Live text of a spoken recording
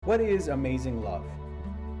What is Amazing Love?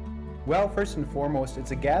 Well, first and foremost, it's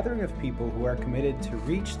a gathering of people who are committed to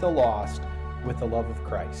reach the lost with the love of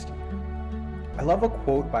Christ. I love a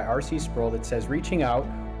quote by R.C. Sproul that says, reaching out,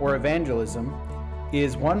 or evangelism,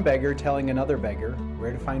 is one beggar telling another beggar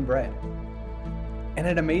where to find bread. And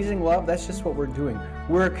at Amazing Love, that's just what we're doing.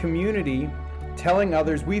 We're a community telling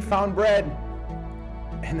others we found bread.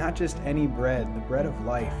 And not just any bread, the bread of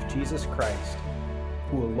life, Jesus Christ,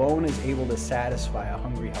 who alone is able to satisfy a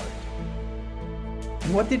hungry heart.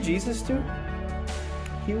 And what did Jesus do?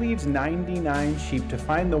 He leaves 99 sheep to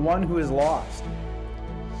find the one who is lost.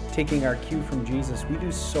 Taking our cue from Jesus, we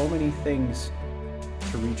do so many things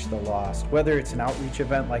to reach the lost, whether it's an outreach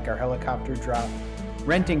event like our helicopter drop,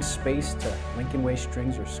 renting space to Lincoln Way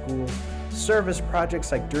Strings or schools, service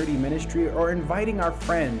projects like Dirty Ministry, or inviting our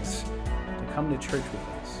friends to come to church with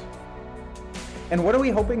us. And what are we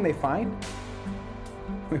hoping they find?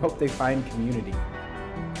 We hope they find community,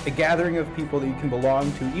 a gathering of people that you can belong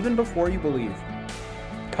to even before you believe.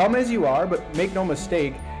 Come as you are, but make no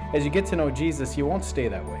mistake, as you get to know Jesus, you won't stay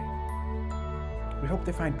that way. We hope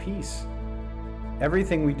they find peace.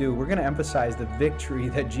 Everything we do, we're going to emphasize the victory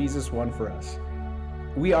that Jesus won for us.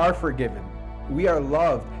 We are forgiven. We are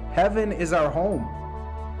loved. Heaven is our home.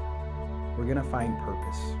 We're going to find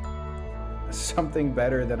purpose. Something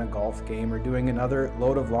better than a golf game or doing another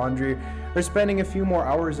load of laundry or spending a few more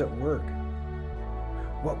hours at work.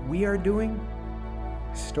 What we are doing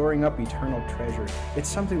is storing up eternal treasure. It's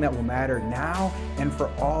something that will matter now and for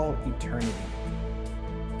all eternity.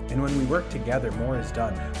 And when we work together, more is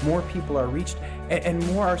done. More people are reached and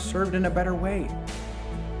more are served in a better way.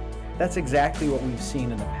 That's exactly what we've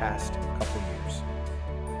seen in the past couple years.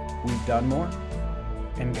 We've done more,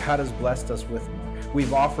 and God has blessed us with more.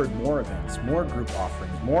 We've offered more events, more group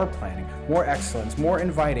offerings, more planning, more excellence, more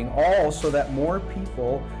inviting, all so that more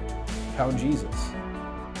people found Jesus.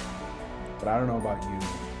 But I don't know about you.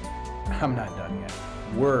 I'm not done yet.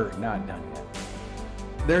 We're not done yet.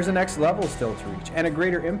 There's a next level still to reach and a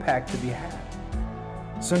greater impact to be had.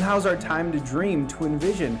 So now's our time to dream, to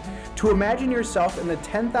envision, to imagine yourself in the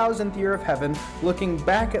 10,000th year of heaven, looking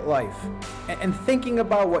back at life and thinking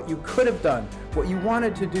about what you could have done, what you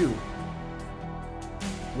wanted to do.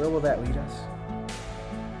 Where will that lead us?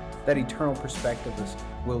 That eternal perspective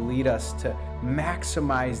will lead us to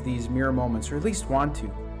maximize these mere moments, or at least want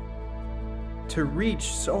to reach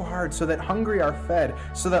so hard so that hungry are fed,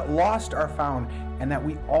 so that lost are found, and that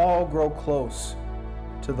we all grow close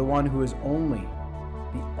to the one who is the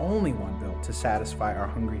only one built to satisfy our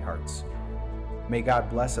hungry hearts. May God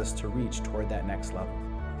bless us to reach toward that next level.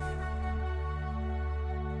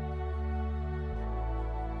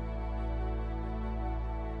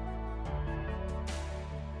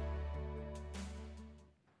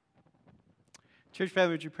 Church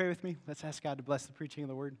family, would you pray with me? Let's ask God to bless the preaching of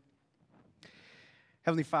the word.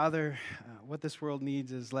 Heavenly Father, what this world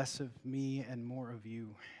needs is less of me and more of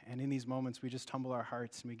you. And in these moments, we just humble our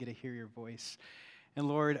hearts and we get to hear your voice. And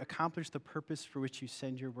Lord, accomplish the purpose for which you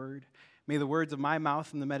send your word. May the words of my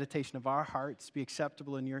mouth and the meditation of our hearts be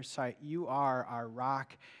acceptable in your sight. You are our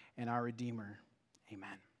rock and our Redeemer.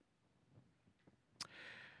 Amen. I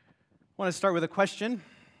want to start with a question,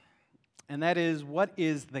 and that is, what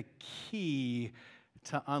is the key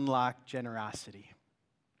to unlock generosity?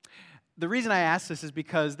 The reason I ask this is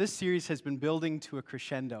because this series has been building to a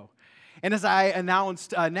crescendo. And as I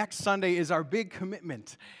announced, next Sunday is our big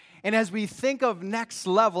commitment. And as we think of next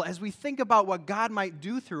level, as we think about what God might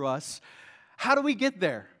do through us, how do we get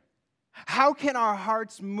there? How can our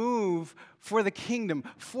hearts move for the kingdom,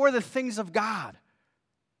 for the things of God?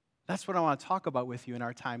 That's what I want to talk about with you in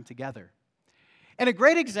our time together. And a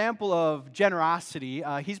great example of generosity,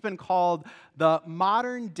 he's been called the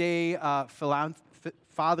modern day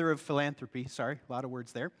father of philanthropy, sorry, a lot of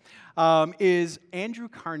words there, is Andrew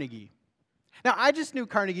Carnegie. Now, I just knew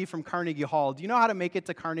Carnegie from Carnegie Hall. Do you know how to make it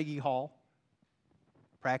to Carnegie Hall?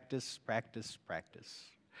 Practice, practice, practice.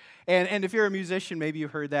 And if you're a musician, maybe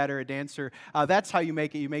you've heard that, or a dancer, that's how you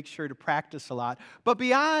make it. You make sure to practice a lot. But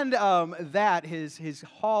beyond that, his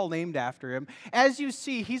hall named after him, as you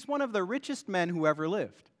see, he's one of the richest men who ever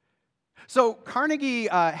lived. So Carnegie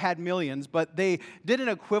had millions, but they did an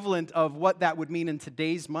equivalent of what that would mean in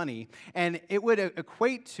today's money, and it would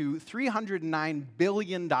equate to $309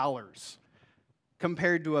 billion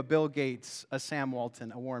compared to a Bill Gates, a Sam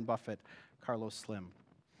Walton, a Warren Buffett, Carlos Slim.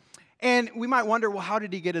 And we might wonder, well, how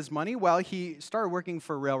did he get his money? Well, he started working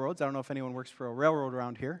for railroads. I don't know if anyone works for a railroad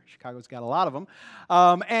around here. Chicago's got a lot of them.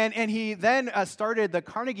 And he then started the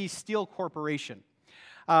Carnegie Steel Corporation.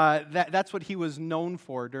 That's what he was known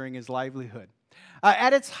for during his livelihood.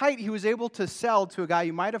 At its height, he was able to sell to a guy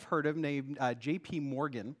you might have heard of named J.P.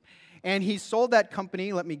 Morgan. And he sold that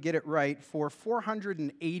company, let me get it right, for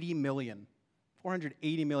 $480 million.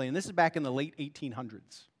 $480 million. This is back in the late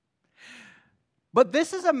 1800s. But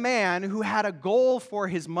this is a man who had a goal for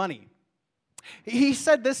his money. He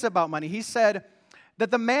said this about money. He said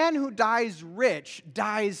that the man who dies rich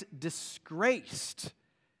dies disgraced.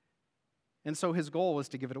 And so his goal was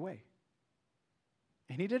to give it away.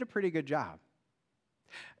 And he did a pretty good job.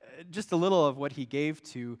 Just a little of what he gave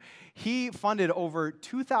to. He funded over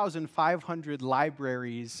 2,500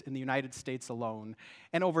 libraries in the United States alone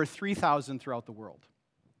and over 3,000 throughout the world.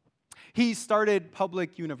 He started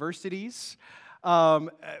public universities.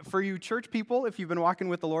 For you church people, if you've been walking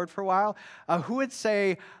with the Lord for a while, who would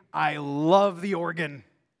say, I love the organ.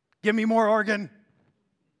 Give me more organ.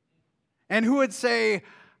 And who would say,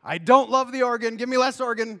 I don't love the organ. Give me less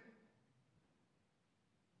organ.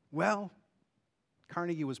 Well,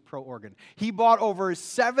 Carnegie was pro-organ. He bought over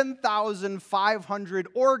 7,500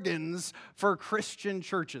 organs for Christian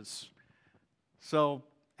churches. So,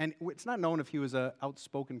 and it's not known if he was an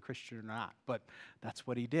outspoken Christian or not, but that's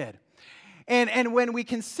what he did. And when we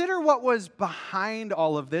consider what was behind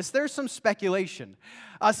all of this, there's some speculation.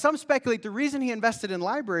 Some speculate the reason he invested in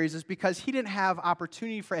libraries is because he didn't have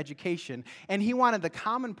opportunity for education, and he wanted the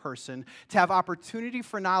common person to have opportunity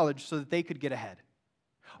for knowledge so that they could get ahead.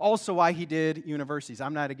 Also why he did universities.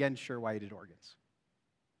 I'm not, again, sure why he did organs.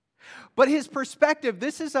 But his perspective,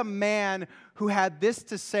 this is a man who had this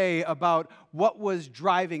to say about what was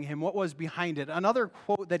driving him, what was behind it. Another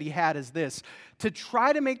quote that he had is this: to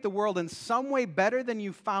try to make the world in some way better than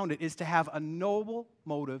you found it is to have a noble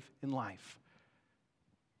motive in life.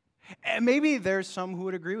 And maybe there's some who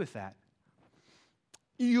would agree with that.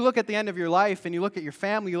 You look at the end of your life and you look at your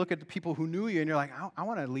family, you look at the people who knew you, and you're like, I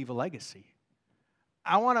want to leave a legacy.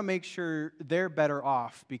 I want to make sure they're better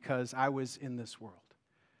off because I was in this world.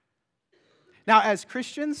 Now, as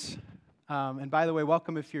Christians, and by the way,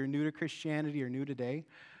 welcome if you're new to Christianity or new today.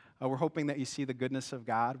 We're hoping that you see the goodness of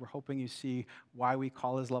God. We're hoping you see why we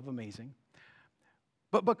call His love amazing.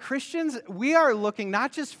 But Christians, we are looking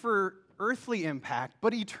not just for earthly impact,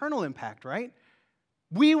 but eternal impact, right?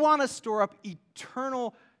 We want to store up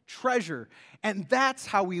eternal treasure, and that's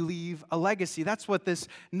how we leave a legacy. That's what this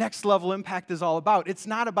next level impact is all about. It's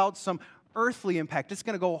not about some earthly impact. It's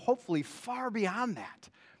going to go hopefully far beyond that.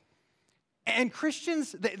 And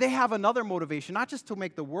Christians, they have another motivation, not just to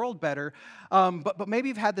make the world better, but maybe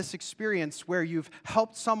you've had this experience where you've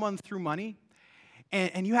helped someone through money,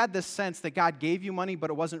 and you had this sense that God gave you money, but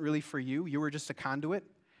it wasn't really for you. You were just a conduit.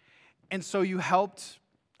 And so you helped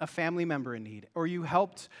a family member in need, or you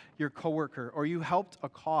helped your coworker, or you helped a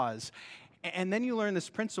cause. And then you learn this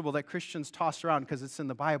principle that Christians toss around because it's in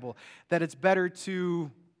the Bible, that it's better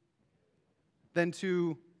than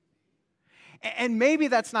to. And maybe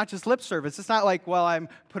that's not just lip service. It's not like, well, I'm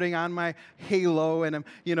putting on my halo and I'm,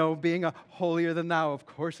 being a holier than thou. Of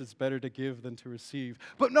course, it's better to give than to receive.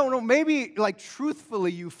 But no, maybe like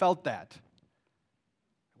truthfully you felt that.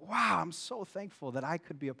 Wow, I'm so thankful that I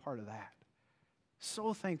could be a part of that.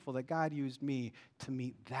 So thankful that God used me to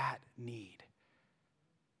meet that need.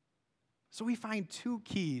 So we find two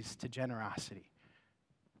keys to generosity.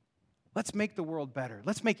 Let's make the world better.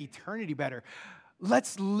 Let's make eternity better.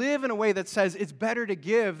 Let's live in a way that says it's better to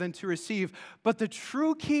give than to receive. But the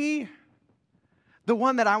true key, the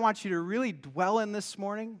one that I want you to really dwell in this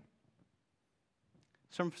morning,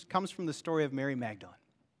 comes from the story of Mary Magdalene.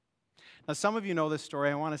 Now, some of you know this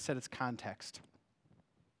story. I want to set its context.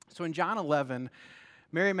 So in John 11,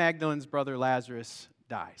 Mary Magdalene's brother Lazarus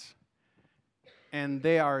dies. And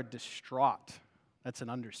they are distraught. That's an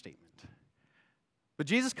understatement. But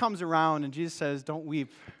Jesus comes around and Jesus says, don't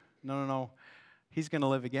weep. No. He's going to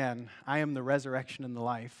live again. I am the resurrection and the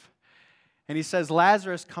life. And he says,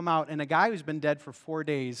 Lazarus, come out. And a guy who's been dead for 4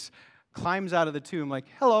 days climbs out of the tomb like,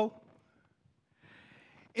 hello.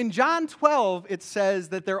 In John 12, it says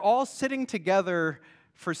that they're all sitting together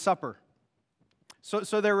for supper.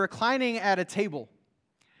 So they're reclining at a table.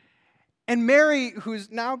 And Mary,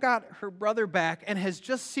 who's now got her brother back and has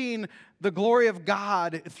just seen the glory of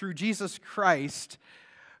God through Jesus Christ,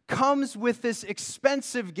 comes with this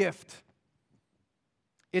expensive gift.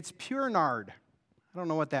 It's pure nard. I don't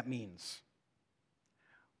know what that means.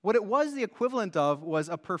 What it was the equivalent of was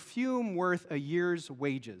a perfume worth a year's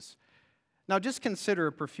wages. Now, just consider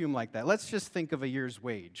a perfume like that. Let's just think of a year's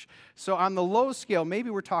wage. So on the low scale, maybe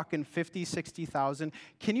we're talking $50,000, $60,000.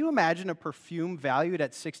 Can you imagine a perfume valued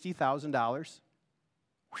at $60,000?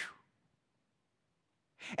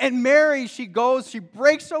 And Mary, she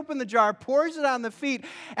breaks open the jar, pours it on the feet,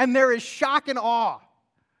 and there is shock and awe.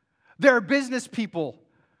 There are business people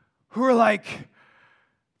who are like,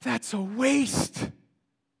 that's a waste.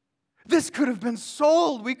 This could have been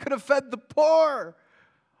sold. We could have fed the poor.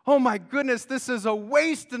 Oh my goodness, this is a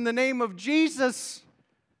waste in the name of Jesus.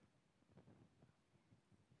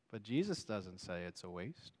 But Jesus doesn't say it's a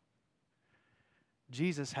waste.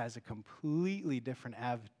 Jesus has a completely different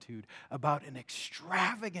attitude about an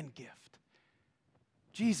extravagant gift.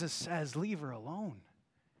 Jesus says, leave her alone.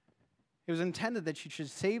 It was intended that you should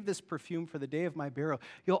save this perfume for the day of my burial.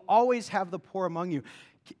 You'll always have the poor among you.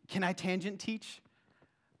 Can I tangent teach?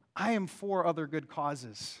 I am for other good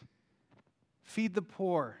causes. Feed the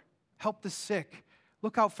poor, help the sick,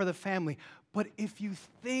 look out for the family. But if you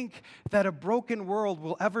think that a broken world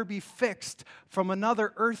will ever be fixed from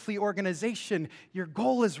another earthly organization, your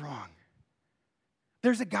goal is wrong.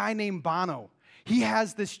 There's a guy named Bono. He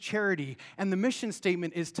has this charity, and the mission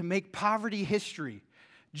statement is to make poverty history.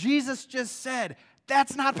 Jesus just said,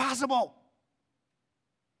 that's not possible.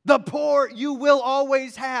 The poor you will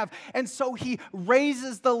always have. And so he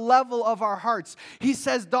raises the level of our hearts. He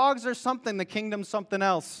says dogs are something, the kingdom's something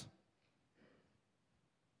else.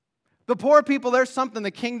 The poor people, there's something,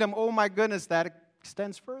 the kingdom, oh my goodness, that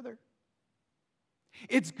extends further.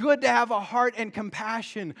 It's good to have a heart and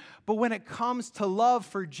compassion, but when it comes to love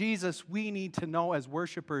for Jesus, we need to know as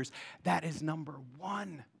worshipers that is number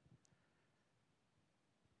one.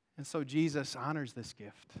 And so Jesus honors this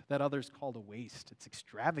gift that others called a waste. It's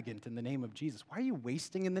extravagant in the name of Jesus. Why are you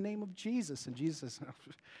wasting in the name of Jesus? And Jesus says,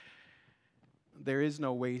 there is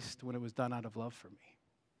no waste when it was done out of love for me.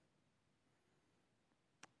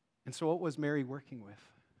 And so what was Mary working with?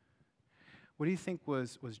 What do you think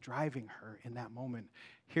was driving her in that moment?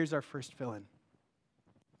 Here's our first fill-in.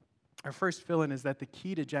 Our first fill-in is that the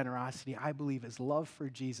key to generosity, I believe, is love for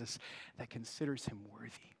Jesus that considers him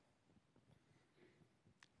worthy.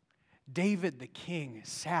 David the king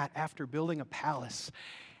sat after building a palace,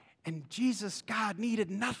 and Jesus, God,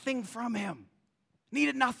 needed nothing from him.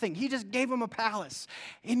 Needed nothing. He just gave him a palace.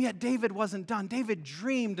 And yet David wasn't done. David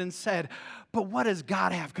dreamed and said, but what does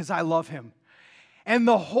God have? Because I love him. And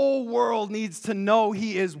the whole world needs to know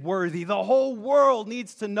he is worthy. The whole world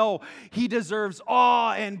needs to know he deserves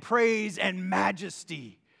awe and praise and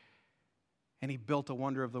majesty. And he built a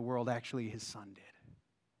wonder of the world. Actually, his son did.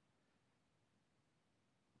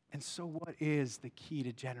 And so what is the key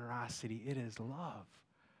to generosity? It is love.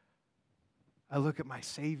 I look at my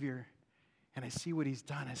Savior and I see what he's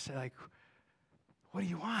done. I say, like, what do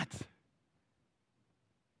you want?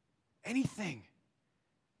 Anything.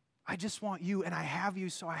 I just want you, and I have you,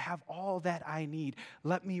 so I have all that I need.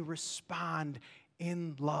 Let me respond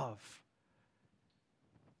in love.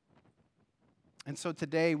 And so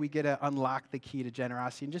today we get to unlock the key to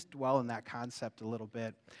generosity and just dwell in that concept a little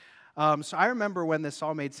bit. So I remember when this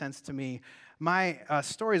all made sense to me. My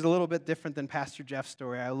story is a little bit different than Pastor Jeff's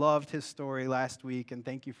story. I loved his story last week, and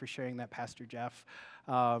thank you for sharing that, Pastor Jeff.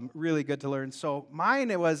 Really good to learn. So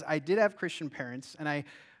mine, I did have Christian parents, and I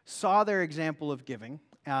saw their example of giving,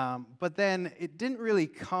 but then it didn't really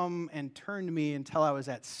come and turn to me until I was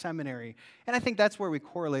at seminary, and I think that's where we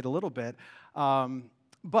correlate a little bit.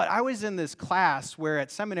 But I was in this class where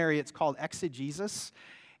at seminary it's called exegesis,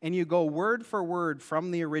 and you go word for word from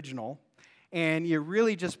the original, and you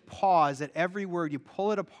really just pause at every word. You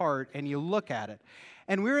pull it apart, and you look at it.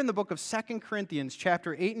 And we were in the book of 2 Corinthians,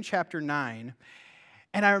 chapter 8 and chapter 9,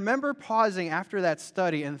 and I remember pausing after that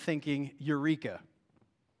study and thinking, eureka.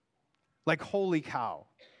 Like, holy cow.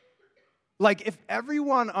 Like, if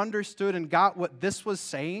everyone understood and got what this was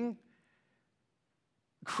saying,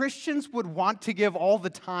 Christians would want to give all the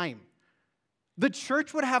time. The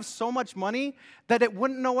church would have so much money that it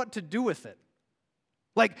wouldn't know what to do with it.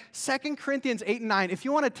 Like 2 Corinthians 8 and 9, if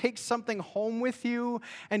you want to take something home with you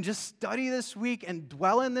and just study this week and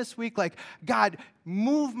dwell in this week, like, God,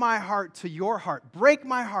 move my heart to your heart. Break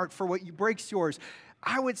my heart for what breaks yours.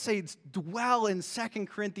 I would say dwell in 2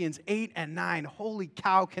 Corinthians 8 and 9. Holy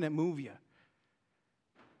cow, can it move you?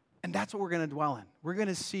 And that's what we're going to dwell in. We're going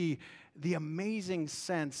to see the amazing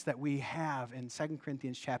sense that we have in 2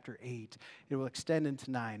 Corinthians chapter 8. It will extend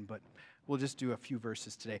into 9, but we'll just do a few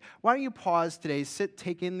verses today. Why don't you pause today,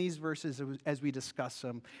 take in these verses as we discuss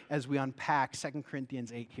them, as we unpack 2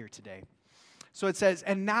 Corinthians 8 here today. So it says,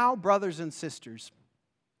 and now, brothers and sisters,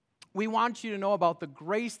 we want you to know about the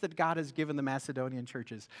grace that God has given the Macedonian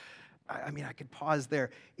churches. I could pause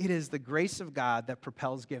there. It is the grace of God that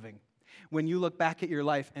propels giving. When you look back at your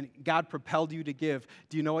life and God propelled you to give,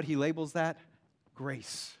 do you know what he labels that?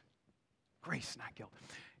 Grace. Grace, not guilt.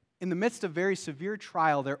 In the midst of very severe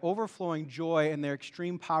trial, their overflowing joy and their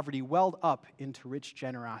extreme poverty welled up into rich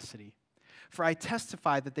generosity. For I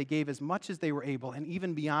testify that they gave as much as they were able, and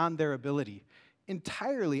even beyond their ability,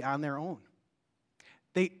 entirely on their own.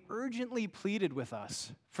 They urgently pleaded with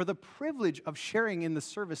us for the privilege of sharing in the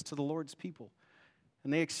service to the Lord's people,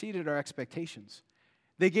 and they exceeded our expectations.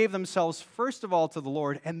 They gave themselves first of all to the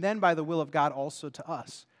Lord, and then by the will of God also to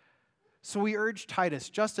us. So we urge Titus,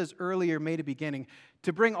 just as earlier made a beginning,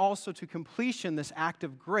 to bring also to completion this act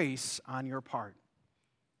of grace on your part.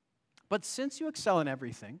 But since you excel in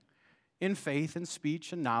everything, in faith and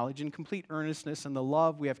speech and knowledge, in complete earnestness and the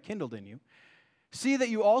love we have kindled in you, see that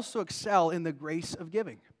you also excel in the grace of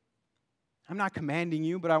giving. I'm not commanding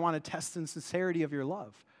you, but I want to test the sincerity of your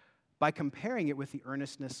love by comparing it with the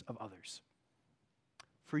earnestness of others.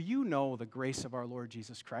 For you know the grace of our Lord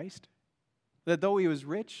Jesus Christ, that though he was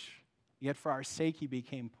rich, yet for our sake he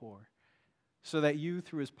became poor, so that you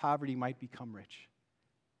through his poverty might become rich.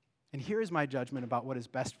 And here is my judgment about what is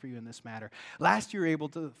best for you in this matter. Last you were able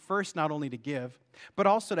to first not only to give, but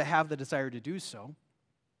also to have the desire to do so.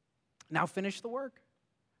 Now finish the work,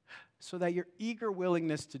 so that your eager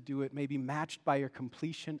willingness to do it may be matched by your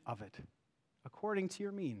completion of it, according to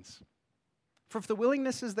your means. For if the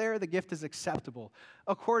willingness is there, the gift is acceptable,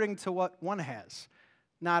 according to what one has,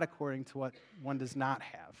 not according to what one does not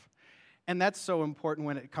have. And that's so important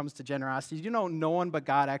when it comes to generosity. You know, no one but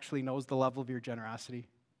God actually knows the level of your generosity.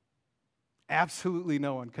 Absolutely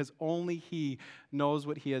no one, because only he knows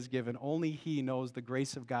what he has given. Only he knows the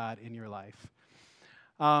grace of God in your life.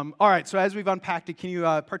 All right, so as we've unpacked it, can you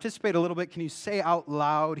participate a little bit? Can you say out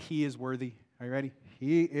loud, he is worthy? Are you ready?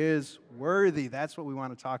 He is worthy. That's what we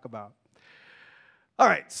want to talk about. All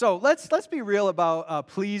right, so let's be real about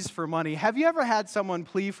pleas for money. Have you ever had someone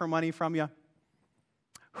plea for money from you?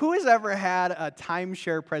 Who has ever had a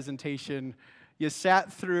timeshare presentation you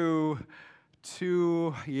sat through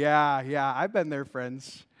yeah, I've been there,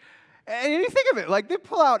 friends. And you think of it, like they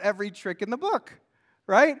pull out every trick in the book,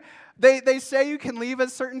 right? They say you can leave at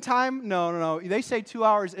a certain time. No. They say 2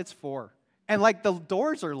 hours, it's 4. And like the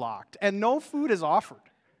doors are locked and no food is offered,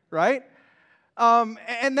 right?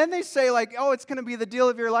 And then they say like, oh, it's going to be the deal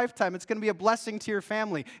of your lifetime. It's going to be a blessing to your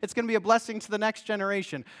family. It's going to be a blessing to the next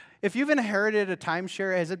generation. If you've inherited a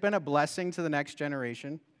timeshare, has it been a blessing to the next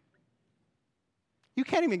generation? You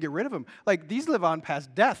can't even get rid of them. Like, these live on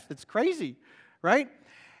past death. It's crazy, right?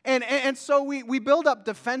 And so we build up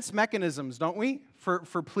defense mechanisms, don't we, for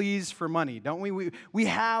pleas for money, don't we? We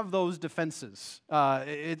have those defenses.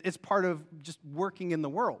 It's part of just working in the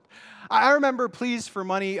world. I remember pleas for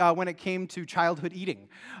money when it came to childhood eating.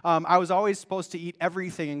 I was always supposed to eat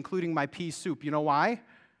everything, including my pea soup. You know why?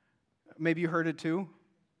 Maybe you heard it too.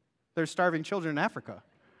 There's starving children in Africa.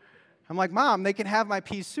 I'm like, Mom, they can have my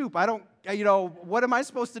pea soup. I don't, what am I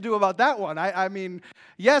supposed to do about that one? I mean,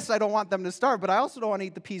 yes, I don't want them to starve, but I also don't want to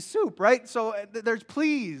eat the pea soup, right? So there's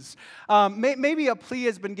pleas. Maybe a plea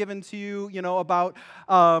has been given to you, about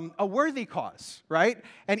a worthy cause, right?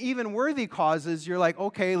 And even worthy causes, you're like,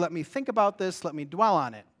 okay, let me think about this, let me dwell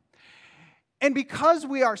on it. And because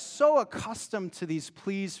we are so accustomed to these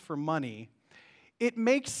pleas for money, it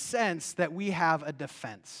makes sense that we have a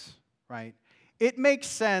defense, right? It makes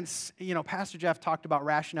sense, Pastor Jeff talked about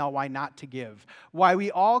rationale why not to give, why we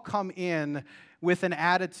all come in with an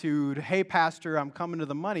attitude, hey, Pastor, I'm coming to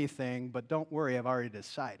the money thing, but don't worry, I've already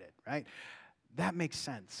decided, right? That makes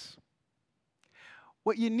sense.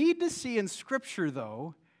 What you need to see in Scripture,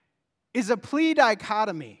 though, is a plea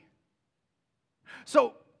dichotomy.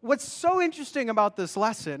 So what's so interesting about this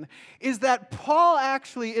lesson is that Paul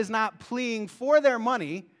actually is not pleading for their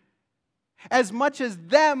money as much as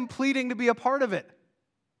them pleading to be a part of it.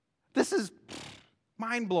 This is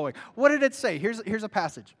mind-blowing. What did it say? Here's a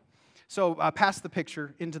passage. So pass the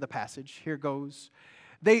picture into the passage. Here goes.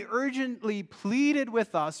 They urgently pleaded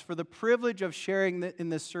with us for the privilege of sharing in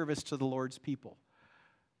this service to the Lord's people.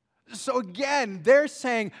 So again, they're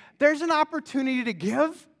saying, there's an opportunity to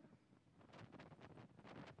give.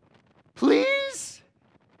 Please,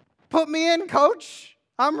 put me in, coach.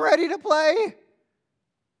 I'm ready to play.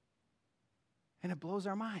 And it blows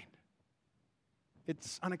our mind.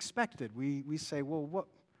 It's unexpected. We say, well, what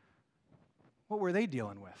were they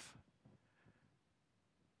dealing with?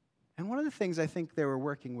 And one of the things I think they were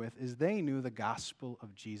working with is they knew the gospel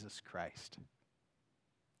of Jesus Christ.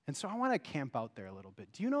 And so I want to camp out there a little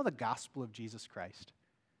bit. Do you know the gospel of Jesus Christ?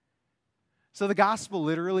 So the gospel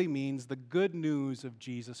literally means the good news of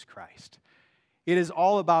Jesus Christ. It is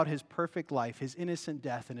all about his perfect life, his innocent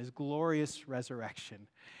death, and his glorious resurrection.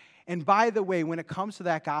 And by the way, when it comes to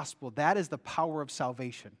that gospel, that is the power of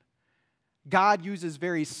salvation. God uses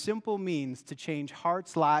very simple means to change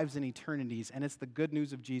hearts, lives, and eternities, and it's the good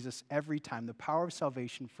news of Jesus every time, the power of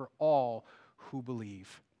salvation for all who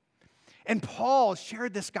believe. And Paul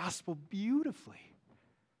shared this gospel beautifully.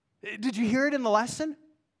 Did you hear it in the lesson?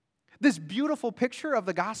 This beautiful picture of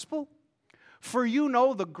the gospel? For you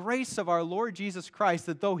know the grace of our Lord Jesus Christ,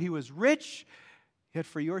 that though he was rich, yet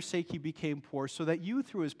for your sake he became poor, so that you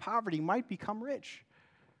through his poverty might become rich.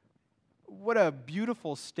 What a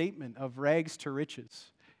beautiful statement of rags to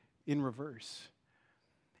riches in reverse.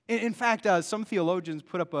 In fact, some theologians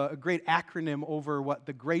put up a great acronym over what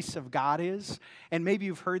the grace of God is. And maybe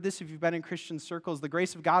you've heard this if you've been in Christian circles. The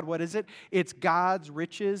grace of God, what is it? It's God's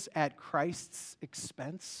riches at Christ's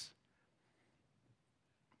expense.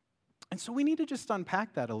 And so we need to just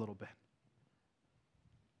unpack that a little bit.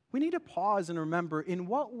 We need to pause and remember, in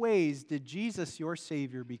what ways did Jesus, your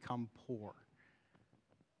Savior, become poor?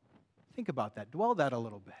 Think about that. Dwell that a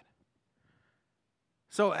little bit.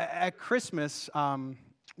 So at Christmas,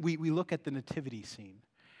 we look at the nativity scene.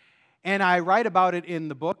 And I write about it in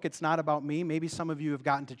the book. It's not about me. Maybe some of you have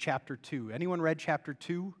gotten to chapter 2. Anyone read chapter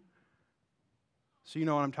 2? So you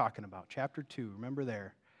know what I'm talking about. Chapter 2, remember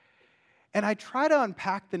there. And I try to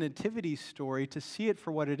unpack the nativity story to see it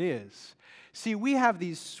for what it is. See, we have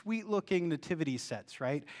these sweet-looking nativity sets,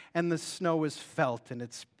 right? And the snow is felt, and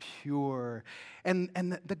it's pure. And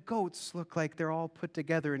the goats look like they're all put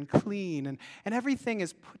together and clean, and everything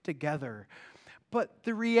is put together. But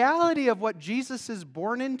the reality of what Jesus is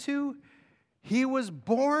born into, he was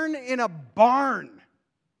born in a barn.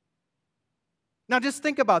 Now just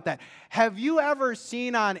think about that. Have you ever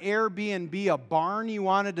seen on Airbnb a barn you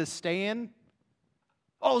wanted to stay in?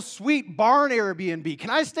 Oh, sweet barn Airbnb. Can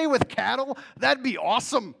I stay with cattle? That'd be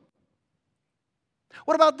awesome.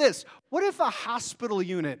 What about this? What if a hospital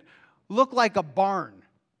unit looked like a barn?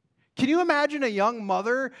 Can you imagine a young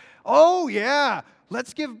mother? Oh, yeah,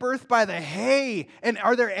 let's give birth by the hay. And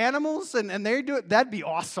are there animals? And they do it? That'd be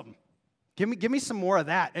awesome. Give me some more of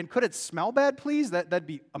that. And could it smell bad, please? That'd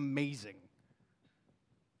be amazing.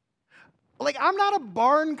 Like, I'm not a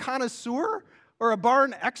barn connoisseur or a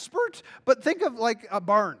barn expert, but think of like a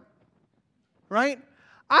barn, right?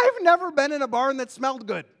 I've never been in a barn that smelled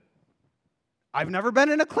good. I've never been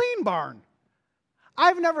in a clean barn.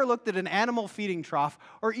 I've never looked at an animal feeding trough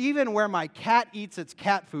or even where my cat eats its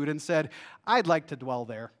cat food and said, I'd like to dwell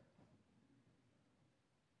there.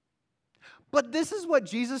 But this is what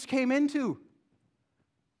Jesus came into.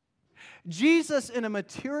 Jesus, in a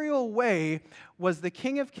material way, was the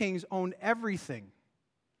King of Kings, owned everything.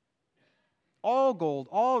 All gold,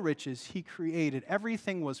 all riches he created.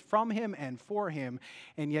 Everything was from him and for him,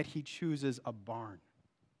 and yet he chooses a barn.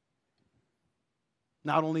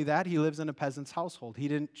 Not only that, he lives in a peasant's household. He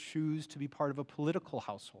didn't choose to be part of a political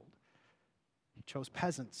household. He chose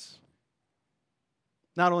peasants.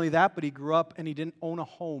 Not only that, but he grew up and he didn't own a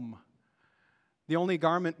home. The only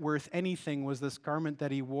garment worth anything was this garment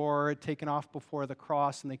that he wore, taken off before the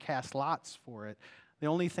cross, and they cast lots for it. The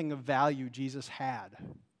only thing of value Jesus had.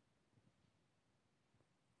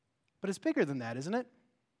 But it's bigger than that, isn't it?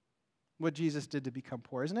 What Jesus did to become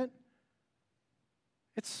poor, isn't it?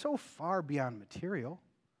 It's so far beyond material.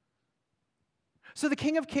 So the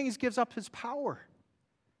King of Kings gives up his power.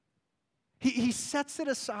 He sets it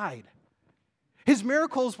aside. His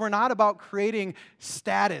miracles were not about creating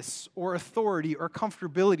status or authority or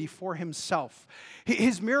comfortability for himself.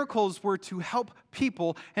 His miracles were to help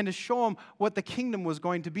people and to show them what the kingdom was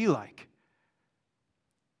going to be like.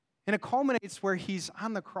 And it culminates where he's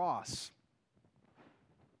on the cross.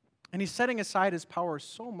 And he's setting aside his power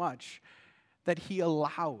so much that he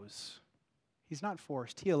allows, he's not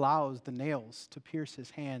forced, he allows the nails to pierce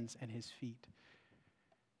his hands and his feet.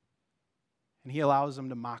 And he allows them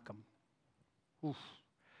to mock him. Oof,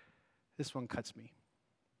 this one cuts me. Do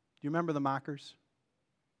you remember the mockers?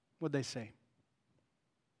 What'd they say?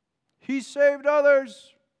 He saved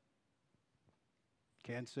others.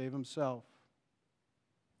 Can't save himself.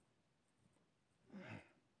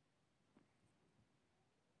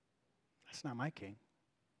 That's not my king.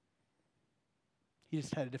 He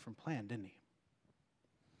just had a different plan, didn't he?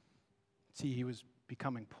 See, he was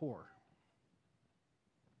becoming poor.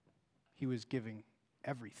 He was giving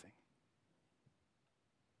everything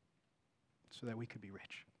so that we could be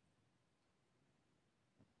rich.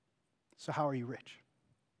 So how are you rich?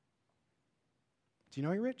 Do you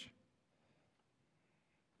know you're rich?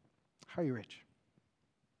 How are you rich?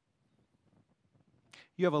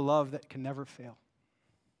 You have a love that can never fail.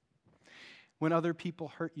 When other people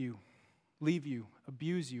hurt you, leave you,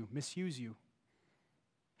 abuse you, misuse you,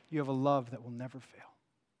 you have a love that will never fail.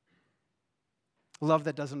 A love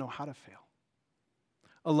that doesn't know how to fail.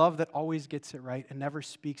 A love that always gets it right and never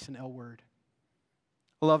speaks an ill word.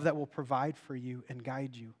 A love that will provide for you and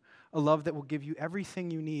guide you. A love that will give you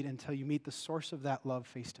everything you need until you meet the source of that love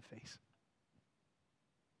face to face.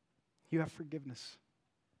 You have forgiveness.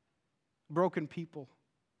 Broken people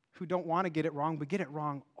who don't want to get it wrong, but get it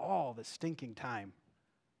wrong all the stinking time,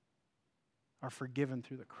 are forgiven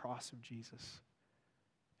through the cross of Jesus.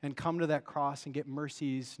 And come to that cross and get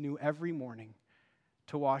mercies new every morning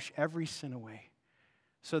to wash every sin away,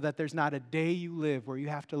 so that there's not a day you live where you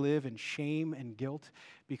have to live in shame and guilt,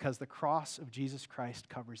 because the cross of Jesus Christ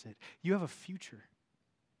covers it. You have a future.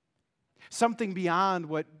 Something beyond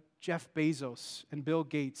what Jeff Bezos and Bill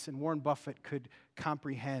Gates and Warren Buffett could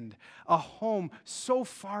comprehend. A home so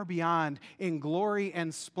far beyond in glory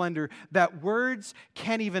and splendor that words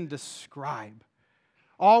can't even describe.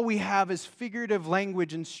 All we have is figurative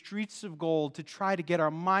language and streets of gold to try to get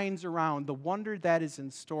our minds around the wonder that is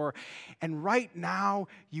in store. And right now,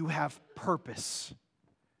 you have purpose.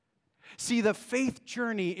 See, the faith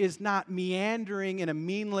journey is not meandering in a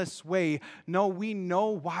meaningless way. No, we know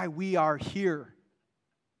why we are here.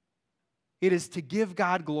 It is to give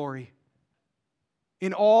God glory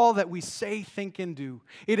in all that we say, think, and do.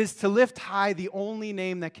 It is to lift high the only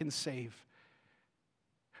name that can save.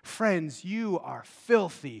 Friends, you are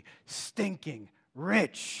filthy, stinking,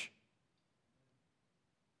 rich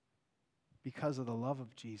because of the love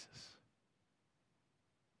of Jesus.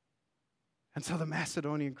 And so the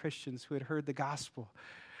Macedonian Christians who had heard the gospel,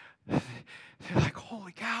 they're like,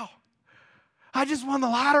 holy cow, I just won the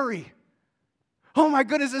lottery. Oh my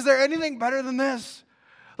goodness, is there anything better than this?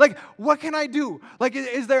 Like, what can I do? Like,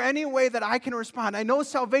 is there any way that I can respond? I know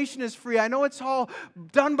salvation is free. I know it's all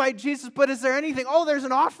done by Jesus, but is there anything? Oh, there's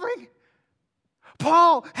an offering?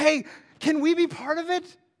 Paul, hey, can we be part of it?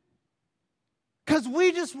 Because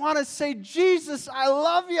we just want to say, Jesus, I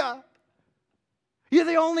love you. You're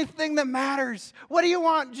the only thing that matters. What do you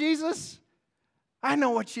want, Jesus? I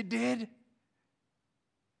know what you did.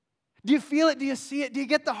 Do you feel it? Do you see it? Do you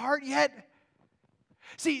get the heart yet?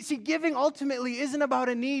 See, giving ultimately isn't about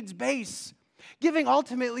a needs base. Giving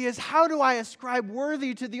ultimately is, how do I ascribe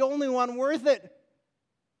worthy to the only one worth it?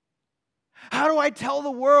 How do I tell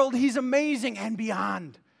the world he's amazing and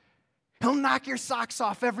beyond? He'll knock your socks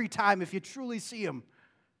off every time if you truly see him.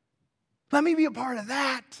 Let me be a part of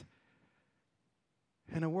that.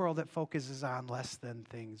 In a world that focuses on less than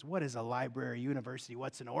things. What is a library, university?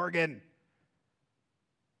 What's an organ?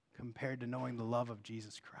 Compared to knowing the love of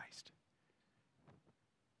Jesus Christ.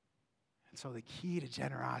 And so the key to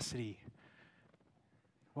generosity,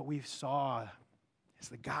 what we saw, is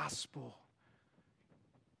the gospel.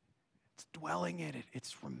 It's dwelling in it.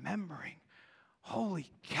 It's remembering. Holy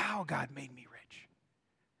cow, God made me rich.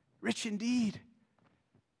 Rich indeed.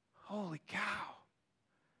 Holy cow.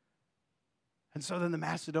 And so then the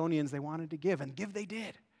Macedonians, they wanted to give, and give they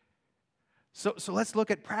did. So let's look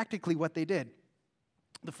at practically what they did.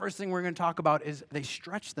 The first thing we're going to talk about is they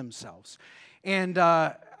stretched themselves. And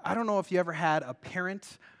I don't know if you ever had a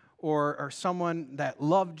parent or someone that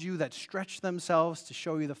loved you that stretched themselves to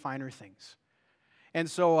show you the finer things. And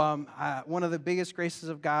so one of the biggest graces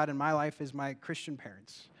of God in my life is my Christian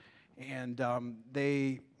parents. And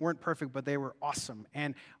they weren't perfect, but they were awesome.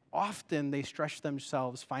 And often they stretched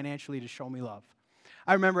themselves financially to show me love.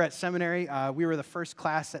 I remember at seminary, we were the first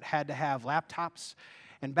class that had to have laptops.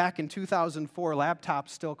 And back in 2004, laptops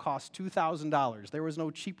still cost $2,000. There was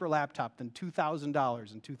no cheaper laptop than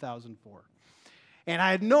 $2,000 in 2004. And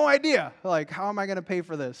I had no idea, like, how am I going to pay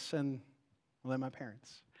for this? And, well, then my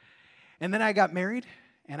parents. And then I got married,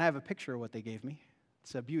 and I have a picture of what they gave me.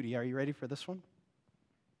 It's a beauty. Are you ready for this one?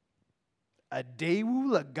 A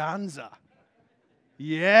Daewoo Laganza.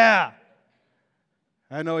 Yeah.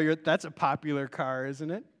 I know that's a popular car,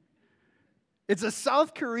 isn't it? It's a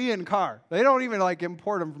South Korean car. They don't even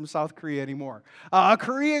import them from South Korea anymore. A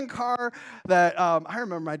Korean car that I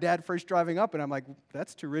remember my dad first driving up, and I'm like,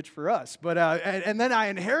 that's too rich for us. But and then I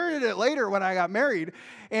inherited it later when I got married,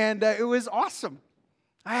 and it was awesome.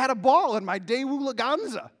 I had a ball in my Daewoo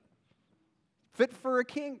Laganza, fit for a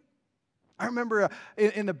king. I remember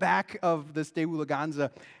in the back of this Daewoo Laganza,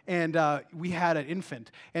 and we had an infant.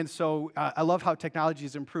 And so I love how technology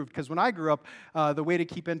has improved, because when I grew up, the way to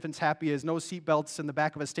keep infants happy is no seatbelts in the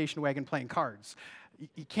back of a station wagon playing cards.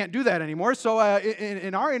 You can't do that anymore. So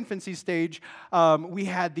in our infancy stage, we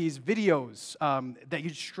had these videos that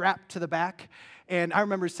you'd strap to the back. And I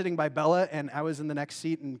remember sitting by Bella, and I was in the next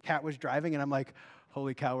seat, and Kat was driving, and I'm like,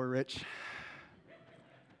 holy cow, we're rich.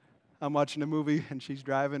 I'm watching a movie, and she's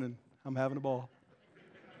driving, and I'm having a ball.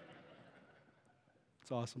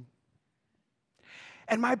 It's awesome.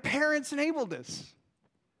 And my parents enabled this.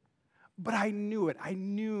 But I knew it. I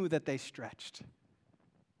knew that they stretched.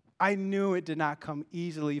 I knew it did not come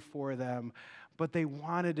easily for them, but they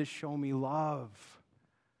wanted to show me love.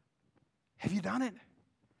 Have you done it?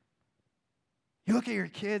 You look at your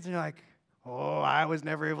kids and you're like, oh, I was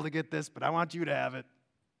never able to get this, but I want you to have it.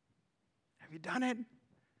 Have you done it?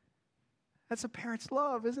 That's a parent's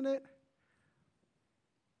love, isn't it?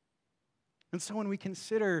 And so when we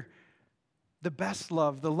consider the best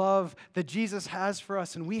love, the love that Jesus has for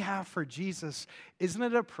us and we have for Jesus, isn't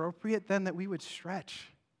it appropriate then that we would stretch?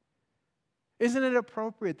 Isn't it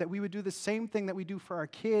appropriate that we would do the same thing that we do for our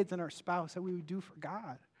kids and our spouse that we would do for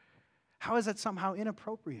God? How is that somehow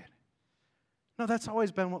inappropriate? No, that's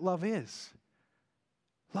always been what love is.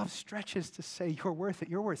 Love stretches to say, you're worth it.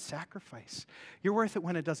 You're worth sacrifice. You're worth it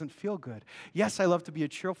when it doesn't feel good. Yes, I love to be a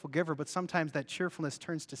cheerful giver, but sometimes that cheerfulness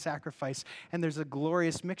turns to sacrifice, and there's a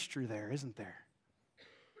glorious mixture there, isn't there?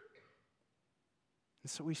 And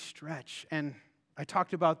so we stretch, and I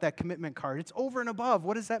talked about that commitment card. It's over and above.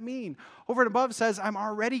 What does that mean? Over and above says, I'm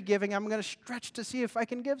already giving. I'm going to stretch to see if I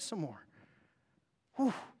can give some more.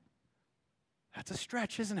 Whew. That's a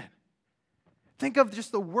stretch, isn't it? Think of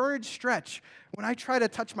just the word stretch. When I try to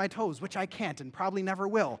touch my toes, which I can't and probably never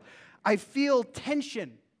will, I feel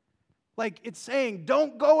tension. Like it's saying,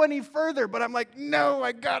 don't go any further. But I'm like, no,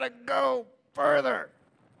 I gotta go further.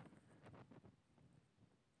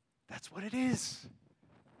 That's what it is.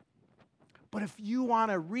 But if you want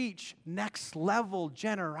to reach next level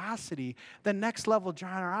generosity, the next level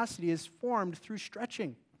generosity is formed through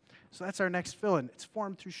stretching. So that's our next fill-in. It's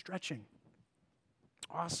formed through stretching.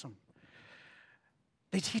 Awesome.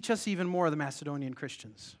 They teach us even more, the Macedonian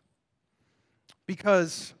Christians.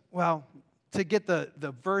 Because, well, to get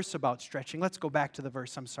the verse about stretching, let's go back to the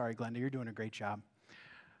verse. I'm sorry, Glenda, you're doing a great job.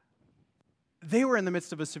 They were in the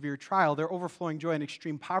midst of a severe trial. Their overflowing joy and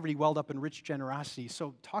extreme poverty welled up in rich generosity.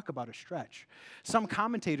 So talk about a stretch. Some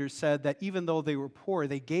commentators said that even though they were poor,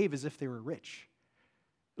 they gave as if they were rich.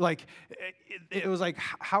 Like, it was like,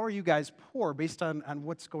 how are you guys poor based on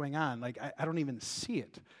what's going on? Like, I don't even see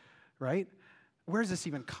it, right? Where's this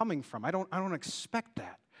even coming from? I don't expect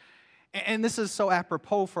that. And this is so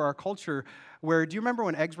apropos for our culture where, do you remember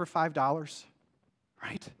when eggs were $5?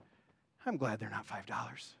 Right? I'm glad they're not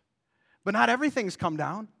 $5. But not everything's come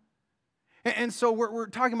down. And so we're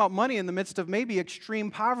talking about money in the midst of maybe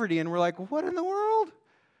extreme poverty, and we're like, what in the world?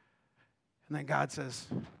 And then God says,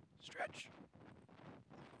 stretch.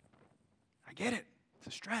 I get it. It's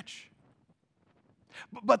a stretch.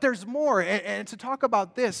 But there's more. And to talk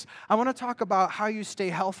about this, I want to talk about how you stay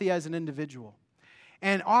healthy as an individual.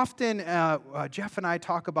 And often, Jeff and I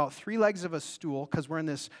talk about 3 legs of a stool because we're in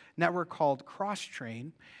this network called Cross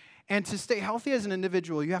Train. And to stay healthy as an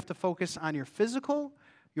individual, you have to focus on your physical,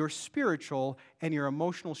 your spiritual, and your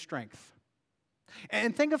emotional strength.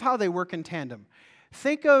 And think of how they work in tandem.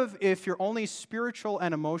 Think of if you're only spiritual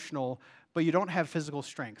and emotional, but you don't have physical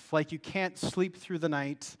strength. Like you can't sleep through the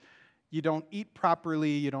night, you don't eat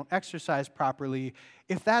properly, you don't exercise properly.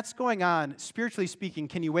 If that's going on, spiritually speaking,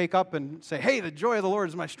 can you wake up and say, hey, the joy of the Lord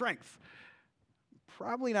is my strength?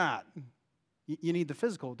 Probably not. You need the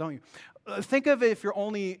physical, don't you? Think of it if you're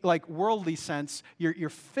only like worldly sense, you're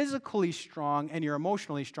physically strong and you're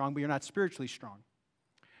emotionally strong, but you're not spiritually strong.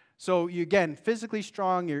 So you, again, physically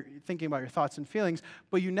strong, you're thinking about your thoughts and feelings,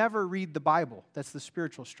 but you never read the Bible. That's the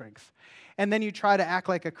spiritual strength. And then you try to act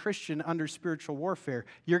like a Christian under spiritual warfare.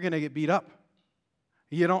 You're going to get beat up.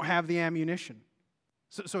 You don't have the ammunition.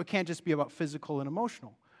 So it can't just be about physical and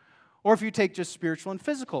emotional. Or if you take just spiritual and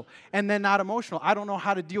physical, and then not emotional. I don't know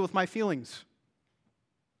how to deal with my feelings.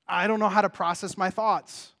 I don't know how to process my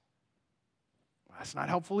thoughts. That's not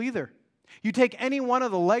helpful either. You take any one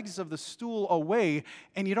of the legs of the stool away,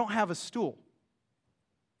 and you don't have a stool.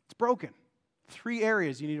 It's broken. 3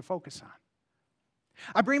 areas you need to focus on.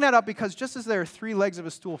 I bring that up because just as there are 3 legs of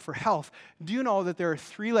a stool for health, do you know that there are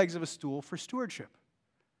 3 legs of a stool for stewardship?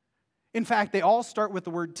 In fact, they all start with the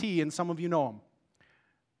word T, and some of you know them.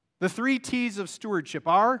 The 3 T's of stewardship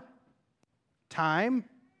are time,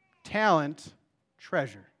 talent,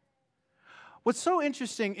 treasure. What's so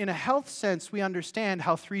interesting, in a health sense, we understand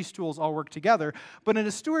how 3 stools all work together, but in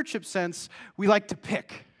a stewardship sense, we like to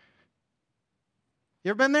pick.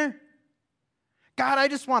 You ever been there? God, I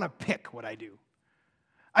just want to pick what I do.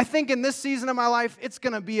 I think in this season of my life, it's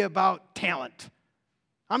going to be about talent.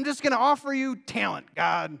 I'm just going to offer you talent,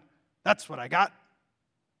 God. That's what I got.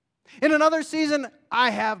 In another season,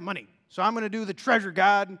 I have money, so I'm going to do the treasure,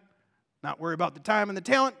 God. Not worry about the time and the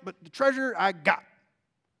talent, but the treasure I got.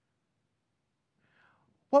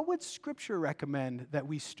 What would Scripture recommend that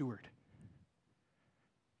we steward?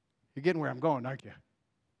 You're getting where I'm going, aren't you?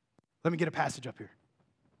 Let me get a passage up here.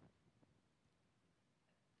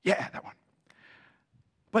 Yeah, that one.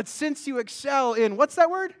 But since you excel in, what's that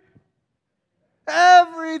word?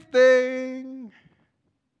 Everything.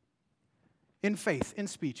 in faith, in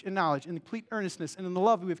speech, in knowledge, in complete earnestness, and in the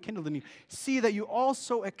love we have kindled in you. See that you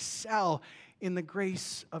also excel in the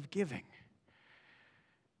grace of giving.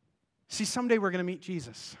 See, someday we're going to meet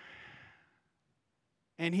Jesus.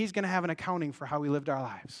 And he's going to have an accounting for how we lived our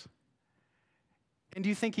lives. And do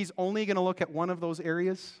you think he's only going to look at one of those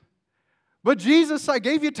areas? But Jesus, I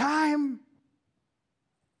gave you time.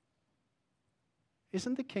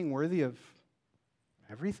 Isn't the king worthy of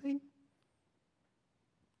everything?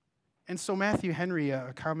 And so Matthew Henry,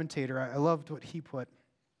 a commentator, I loved what he put.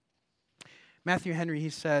 Matthew Henry, he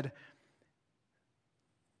said,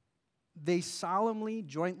 they solemnly,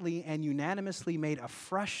 jointly, and unanimously made a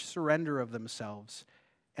fresh surrender of themselves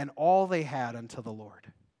and all they had unto the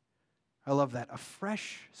Lord. I love that, a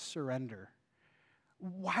fresh surrender.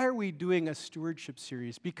 Why are we doing a stewardship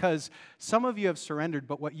series? Because some of you have surrendered,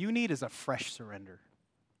 but what you need is a fresh surrender.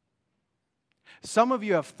 Some of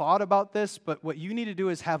you have thought about this, but what you need to do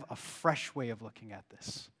is have a fresh way of looking at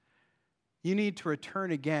this. You need to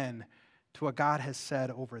return again to what God has said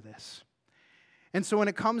over this. And so when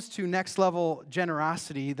it comes to next level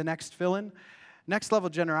generosity, the next fill-in, next level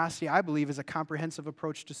generosity, I believe, is a comprehensive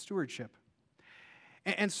approach to stewardship.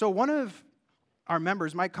 And so one of our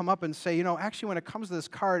members might come up and say, you know, actually when it comes to this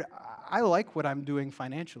card, I like what I'm doing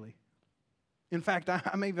financially. In fact,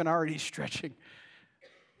 I'm even already stretching.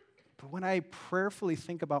 But when I prayerfully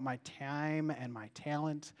think about my time and my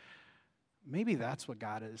talent, maybe that's what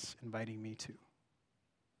God is inviting me to.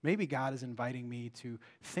 Maybe God is inviting me to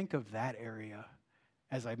think of that area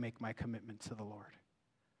as I make my commitment to the Lord,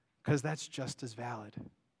 because that's just as valid.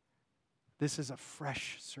 This is a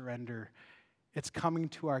fresh surrender. It's coming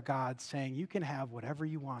to our God saying, you can have whatever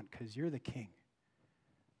you want because you're the king.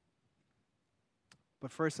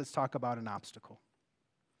 But first, let's talk about an obstacle.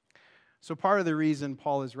 So part of the reason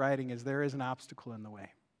Paul is writing is there is an obstacle in the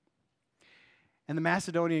way. And the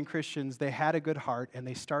Macedonian Christians, they had a good heart and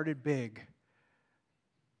they started big,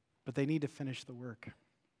 but they need to finish the work.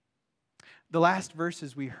 The last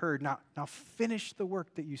verses we heard, now finish the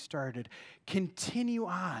work that you started. Continue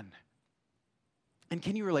on. And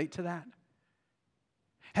can you relate to that?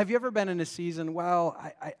 Have you ever been in a season, well,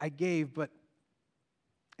 I gave, but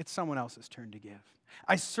it's someone else's turn to give.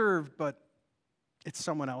 I served, but it's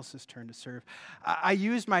someone else's turn to serve. I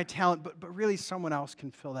used my talent, but really someone else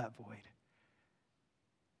can fill that void.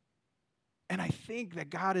 And I think that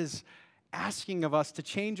God is asking of us to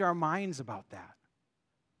change our minds about that,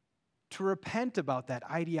 to repent about that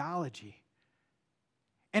ideology,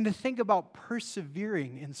 and to think about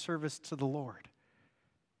persevering in service to the Lord.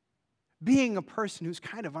 Being a person who's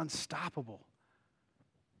kind of unstoppable,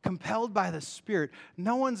 compelled by the Spirit.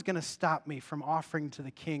 No one's going to stop me from offering to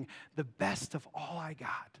the King the best of all I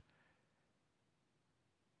got.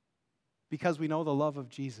 Because we know the love of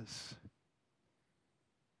Jesus.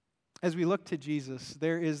 As we look to Jesus,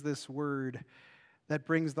 there is this word that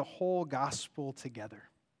brings the whole gospel together.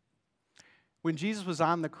 When Jesus was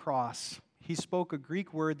on the cross, he spoke a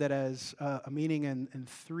Greek word that has a meaning in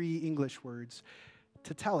three English words,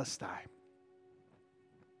 tetelestai.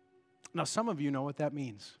 Now, some of you know what that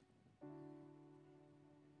means.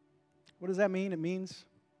 What does that mean? It means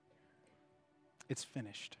it's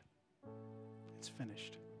finished. It's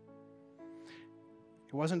finished.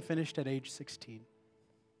 It wasn't finished at age 16.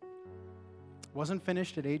 It wasn't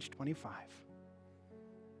finished at age 25.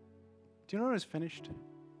 Do you know when it was finished?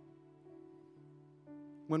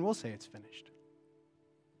 When we'll say it's finished.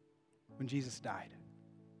 When Jesus died.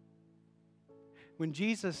 When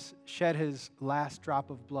Jesus shed his last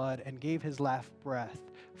drop of blood and gave his last breath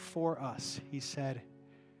for us, he said,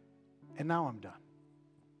 and now I'm done.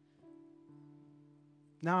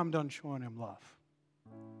 Now I'm done showing him love.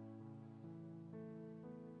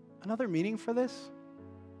 Another meaning for this?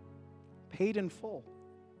 Paid in full.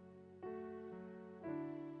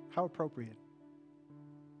 How appropriate.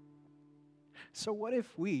 So what if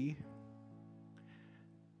we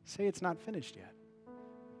say it's not finished yet?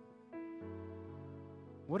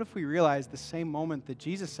 What if we realize the same moment that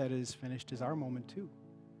Jesus said it is finished is our moment too?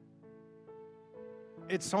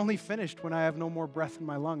 It's only finished when I have no more breath in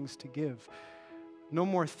my lungs to give. No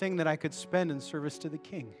more thing that I could spend in service to the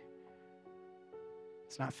King.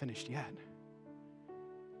 It's not finished yet.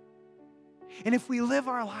 And if we live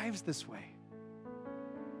our lives this way,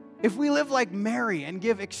 if we live like Mary and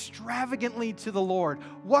give extravagantly to the Lord,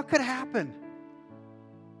 what could happen?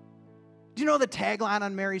 Do you know the tagline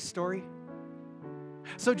on Mary's story?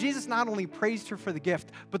 So Jesus not only praised her for the gift,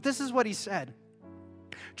 but this is what he said.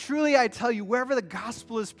 Truly I tell you, wherever the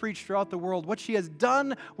gospel is preached throughout the world, what she has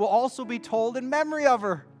done will also be told in memory of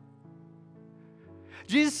her.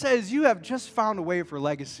 Jesus says, you have just found a way for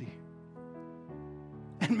legacy.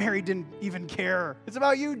 And Mary didn't even care. It's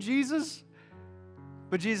about you, Jesus.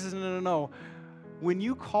 But Jesus, no. When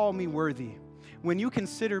you call me worthy, when you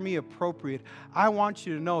consider me appropriate, I want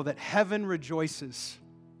you to know that heaven rejoices.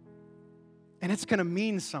 And it's going to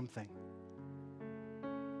mean something.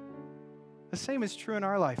 The same is true in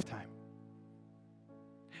our lifetime.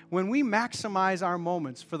 When we maximize our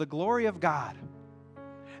moments for the glory of God,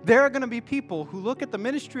 there are going to be people who look at the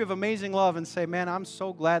ministry of Amazing Love and say, man, I'm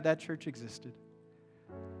so glad that church existed.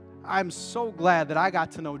 I'm so glad that I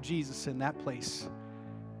got to know Jesus in that place.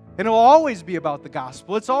 And it will always be about the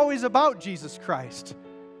gospel. It's always about Jesus Christ.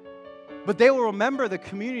 But they will remember the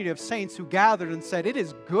community of saints who gathered and said, it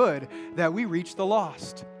is good that we reach the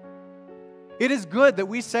lost. It is good that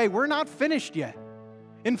we say, we're not finished yet.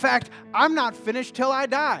 In fact, I'm not finished till I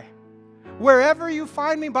die. Wherever you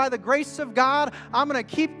find me by the grace of God, I'm going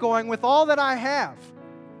to keep going with all that I have,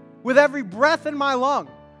 with every breath in my lung.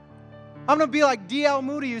 I'm going to be like D.L.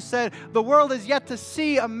 Moody, who said, the world is yet to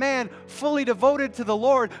see a man fully devoted to the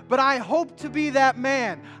Lord, but I hope to be that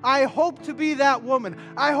man. I hope to be that woman.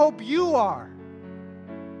 I hope you are.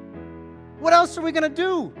 What else are we going to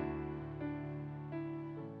do?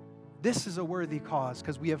 This is a worthy cause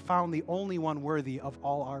because we have found the only one worthy of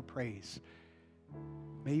all our praise.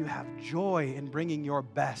 May you have joy in bringing your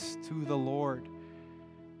best to the Lord.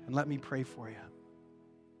 And let me pray for you.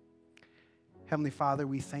 Heavenly Father,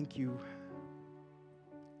 we thank you.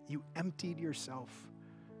 You emptied yourself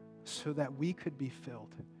so that we could be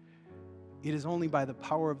filled. It is only by the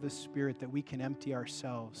power of the Spirit that we can empty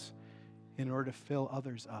ourselves in order to fill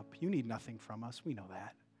others up. You need nothing from us. We know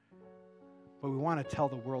that. But we want to tell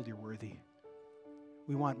the world you're worthy.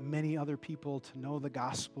 We want many other people to know the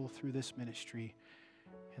gospel through this ministry.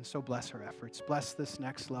 And so bless our efforts. Bless this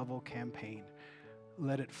Next Level campaign.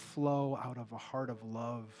 Let it flow out of a heart of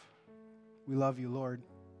love. We love you, Lord.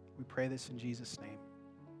 We pray this in Jesus' name.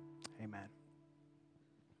 Amen.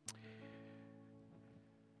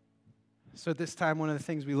 So at this time, one of the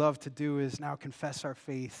things we love to do is now confess our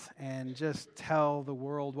faith and just tell the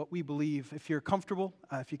world what we believe. If you're comfortable,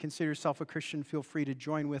 if you consider yourself a Christian, feel free to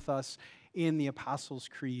join with us in the Apostles'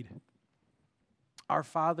 Creed. Our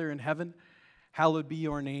Father in heaven, hallowed be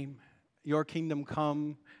your name. Your kingdom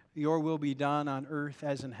come, your will be done on earth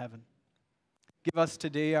as in heaven. Give us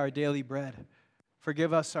today our daily bread.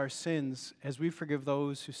 Forgive us our sins as we forgive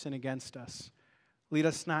those who sin against us. Lead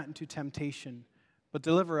us not into temptation, but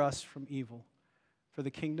deliver us from evil. For the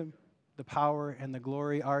kingdom, the power, and the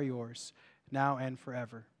glory are yours, now and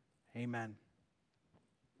forever. Amen.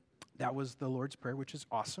 That was the Lord's Prayer, which is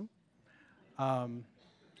awesome. And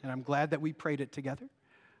I'm glad that we prayed it together.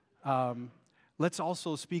 Let's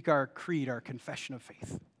also speak our creed, our confession of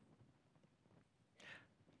faith.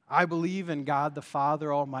 I believe in God the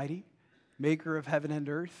Father Almighty, maker of heaven and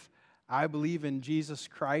earth. I believe in Jesus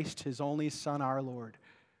Christ, his only Son, our Lord,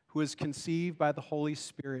 who was conceived by the Holy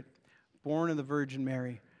Spirit, born of the Virgin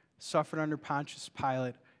Mary, suffered under Pontius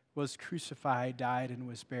Pilate, was crucified, died, and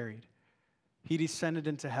was buried. He descended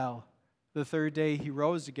into hell. The third day he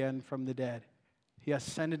rose again from the dead. He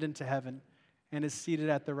ascended into heaven and is seated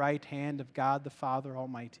at the right hand of God the Father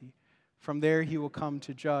Almighty. From there he will come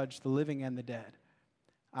to judge the living and the dead.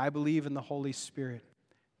 I believe in the Holy Spirit,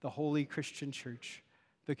 the holy Christian church,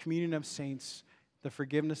 the communion of saints, the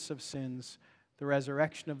forgiveness of sins, the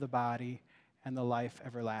resurrection of the body, and the life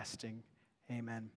everlasting. Amen.